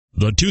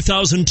The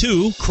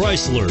 2002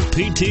 Chrysler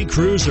PT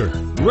Cruiser.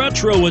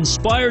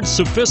 Retro-inspired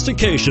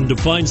sophistication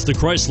defines the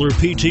Chrysler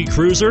PT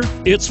Cruiser.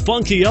 Its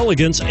funky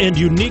elegance and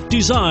unique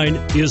design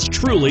is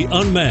truly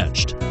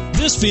unmatched.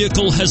 This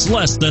vehicle has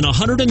less than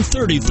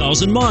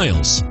 130,000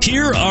 miles.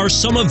 Here are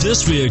some of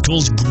this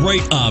vehicle's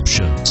great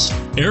options: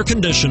 air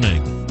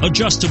conditioning,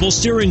 adjustable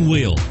steering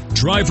wheel,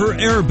 driver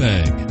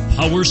airbag,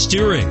 power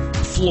steering,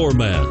 floor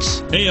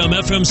mats,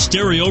 AM/FM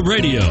stereo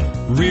radio,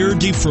 rear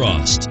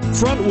defrost,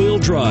 front wheel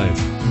drive,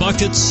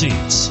 bucket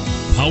seats,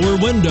 power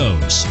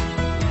windows.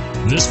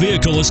 This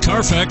vehicle is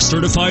Carfax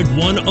certified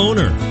one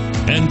owner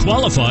and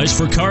qualifies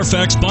for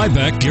Carfax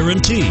buyback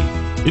guarantee.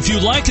 If you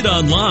like it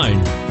online,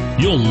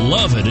 you'll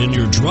love it in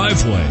your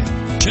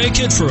driveway. Take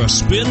it for a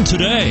spin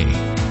today.